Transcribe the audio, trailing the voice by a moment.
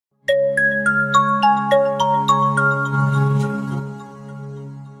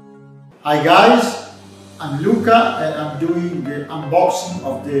Hi guys, I'm Luca and I'm doing the unboxing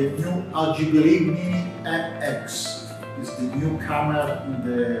of the new RGB Rig Mini MX. It's the new camera in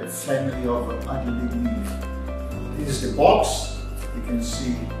the family of RGB Rig Mini. This is the box. You can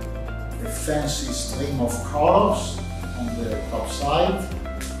see a fancy stream of colors on the top side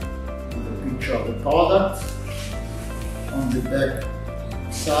with a picture of the product. On the back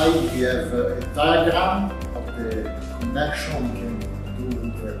side we have a diagram of the connection we can do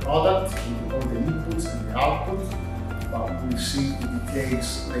with the product, with all the inputs and the outputs, but we'll see the details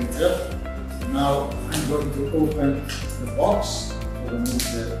later. Now I'm going to open the box to remove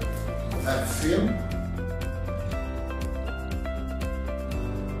the back film.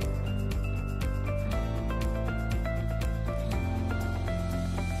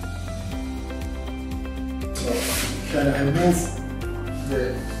 So you can remove the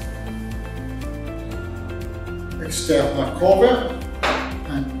external cover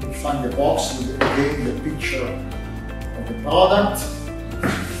and we find the box with again the picture of the product,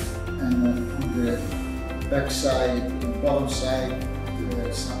 and on the back side, the bottom side,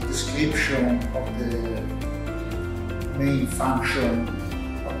 some description of the main function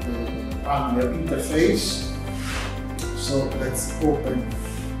of the hardware interface. So let's open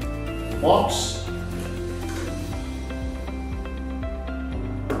the box.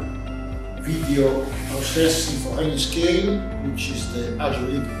 Video processing for any scale, which is the RGB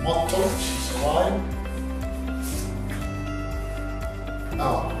Rig motto, which is arrived.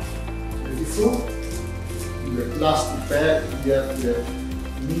 Now, beautiful. In the plastic bag, we have the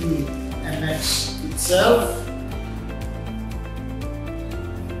Mini MX itself.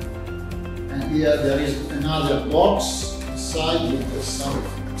 And here there is another box inside with some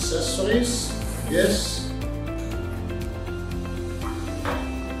accessories. Yes.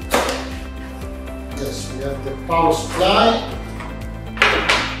 Yes, we have the power supply,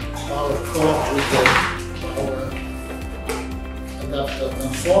 power cord with the power adapter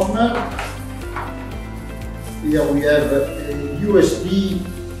transformer. Here we have a USB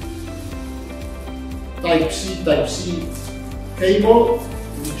Type-C cable,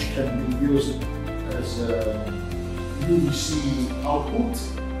 which can be used as a UVC output.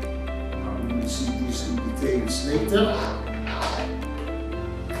 We will see this in details later.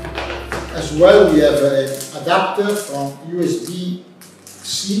 As well, we have an adapter from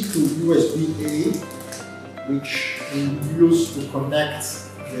USB-C to USB-A, which we use to connect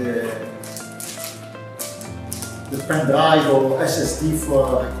the pen drive or SSD for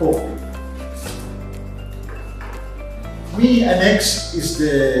recording. Mini MX is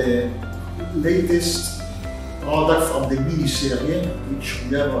the latest product from the Mini series, which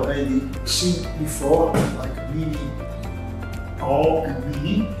we have already seen before, like Mini Pro and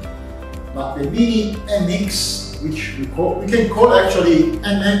Mini. But the Mini MX, which we can call actually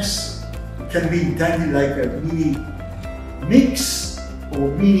MX, it can be intended like a Mini Mix or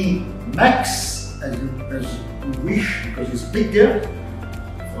Mini Max, as you wish, because it's bigger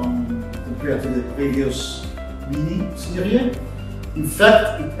compared to the previous Mini series. In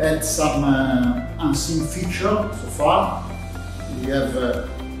fact, it adds some unseen feature so far. We have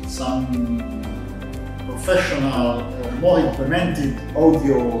some professional, more implemented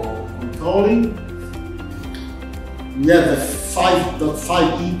audio controlling. We have a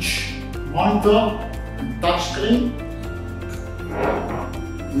 5.5-inch monitor and touchscreen,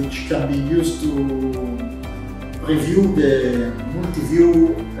 which can be used to review the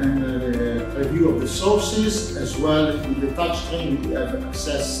multi-view and review of the sources. As well, with the touchscreen we have quick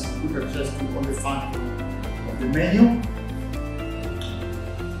access to all the functions of the menu.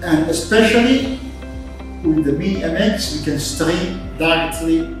 And especially with the Mini MX we can stream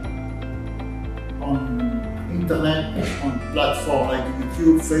directly on internet, on platforms like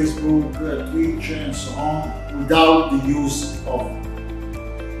YouTube, Facebook, Twitch and so on, without the use of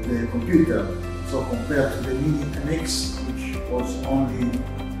the computer. So compared to the Mini MX, which was only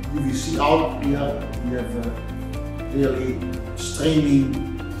UVC out, here we have really streaming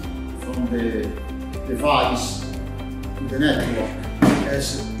from the device to the network,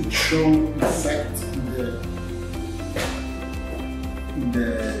 as it shows in fact in the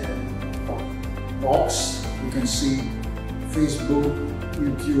box. You can see Facebook,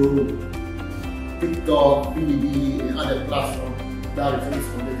 YouTube, TikTok, Bilibili and other platforms directly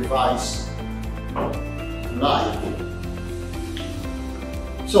from the device live.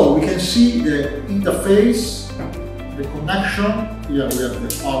 So we can see the interface, the connection. Here we have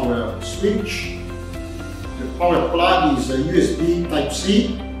the power switch. The power plug is a USB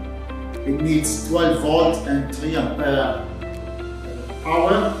Type-C. It needs 12 volt and 3 ampere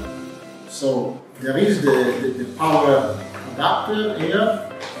power. So there is the power adapter here,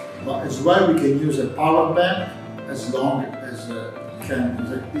 but as well we can use a power bank as long as is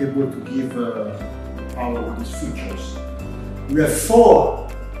able to give power with these features. We have 4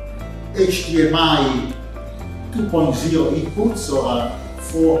 HDMI 2.0 inputs, or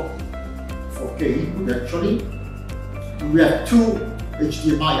 4K input actually. We have 2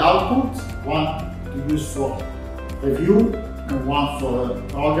 HDMI outputs, one to use for review and one for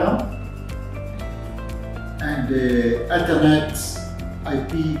program. And the Ethernet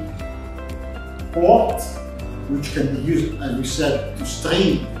IP port, which can be used, as we said, to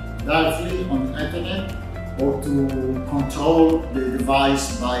stream directly on Ethernet or to control the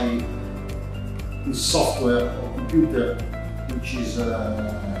device by the software or computer, which is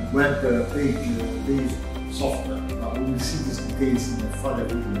a web page-based software. But we will see these details in a further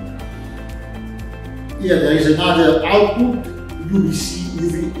video. Here there is another output, USB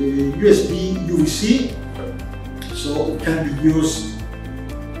UVC, so it can be used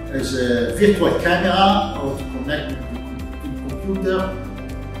as a virtual camera or to connect to the computer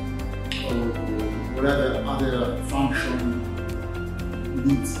or whatever other function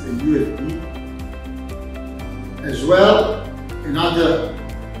needs a USB. As well, another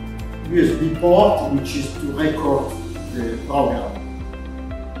USB port which is to record the program.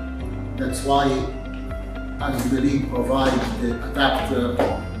 That's why AGIBelink provides the adapter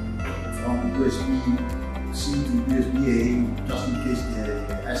from USB-C to USB-A, just in case the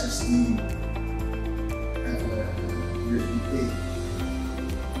SSD has a USB-A.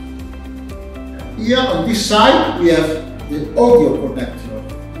 Here on this side we have the audio connector.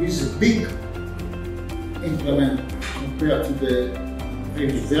 This is a big implement compared to the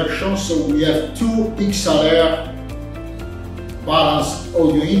previous version. So we have 2 XLR balanced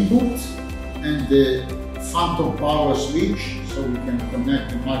audio input and the phantom power switch, so we can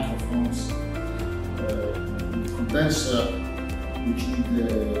connect the microphones with condenser, which need the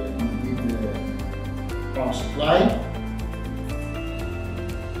power supply.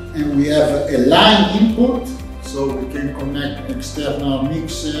 And we have a line input, so we can connect an external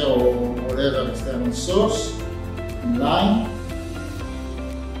mixer or whatever external source in line.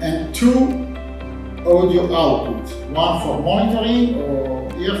 And 2 audio outputs, one for monitoring or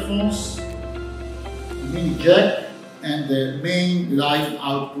earphones, mini jack, and the main line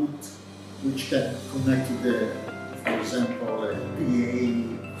output, which can connect to the, for example, a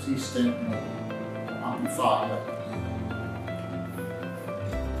PA system or amplifier.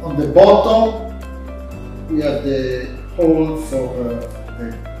 On the bottom, we have the hole for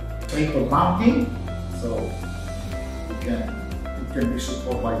the triple mounting, so it can be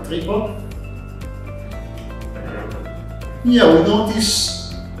supported by triple. Here we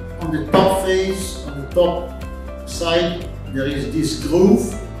notice on the top face, on the top side, there is this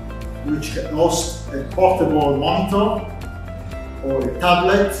groove which can host a portable monitor or a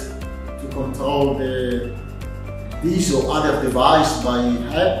tablet to control this or other device by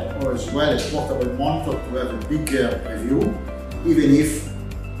app, or as well as portable monitor to have a bigger preview, even if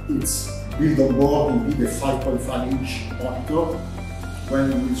it's built on board and be the 5.5-inch monitor. When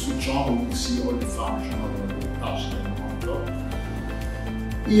we will switch on, we will see all the functions of the touchscreen monitor.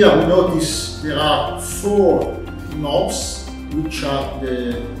 Here we notice there are 4 knobs which are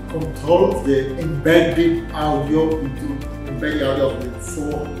the control of the embedded audio of the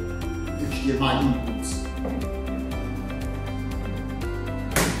 4 HDMI inputs.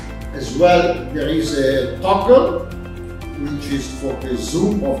 As well, there is a toggle which is for the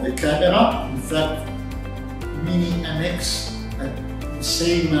zoom of the camera. In fact, Mini MX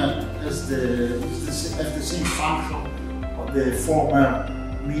same as the same function of the former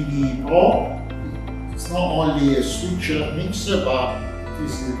Mini Pro. It's not only a switcher mixer, but it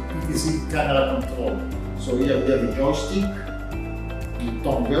is a PTZ camera control. So here we have a joystick, the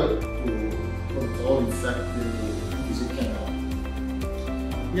toggle to control, in fact, the PTZ camera.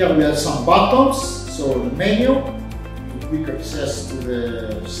 Here we have some buttons, so the menu, quick access to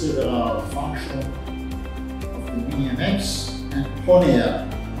the several functions of the Mini MX. And on air,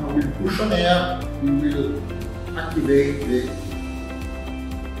 when we push on air, we will activate the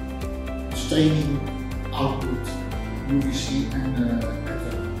streaming output, UVC and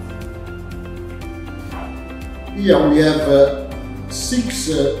Ethernet. Here we have 6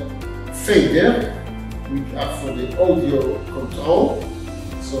 faders, which are for the audio control.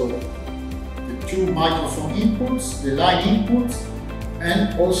 So the 2 microphone inputs, the line inputs,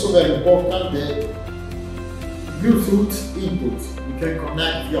 and also very important, the Bluetooth input. You can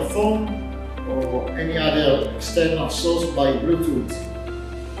connect your phone or any other external source by Bluetooth.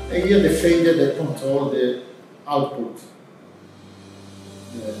 And here the fader that controls the output,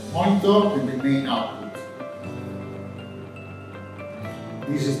 the monitor and the main output.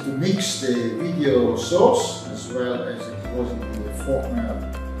 This is to mix the video source as well as it was in the former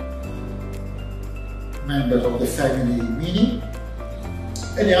members of the family Mini.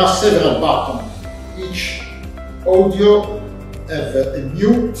 And there are several buttons. Each audio have a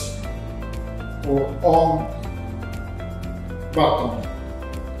mute or on button,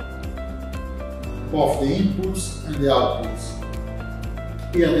 both the inputs and the outputs.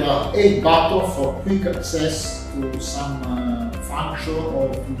 Here there are 8 buttons for quick access to some function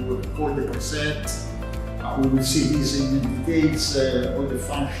or to call the preset. We will see this in details, all the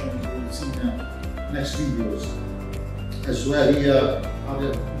functions we will see in the next videos. As well, here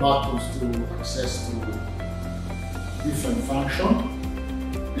other buttons to access to different functions.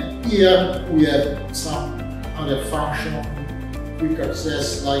 And here we have some other function, quick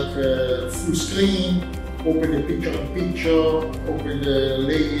access like full screen, open the picture-in-picture, open the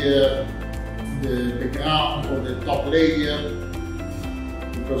layer, the background or the top layer,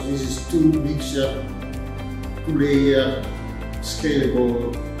 because this is two layer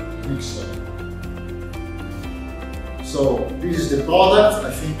scalable mixer. So this is the product.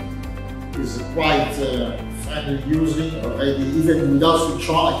 I think is quite friendly using already. Even without switch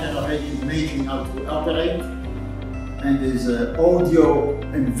on, I can already imagine how to operate. And there's audio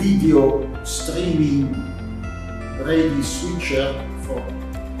and video streaming ready switcher for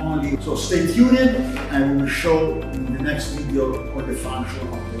only. So stay tuned, and we will show in the next video all the function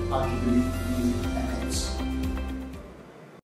of the RGB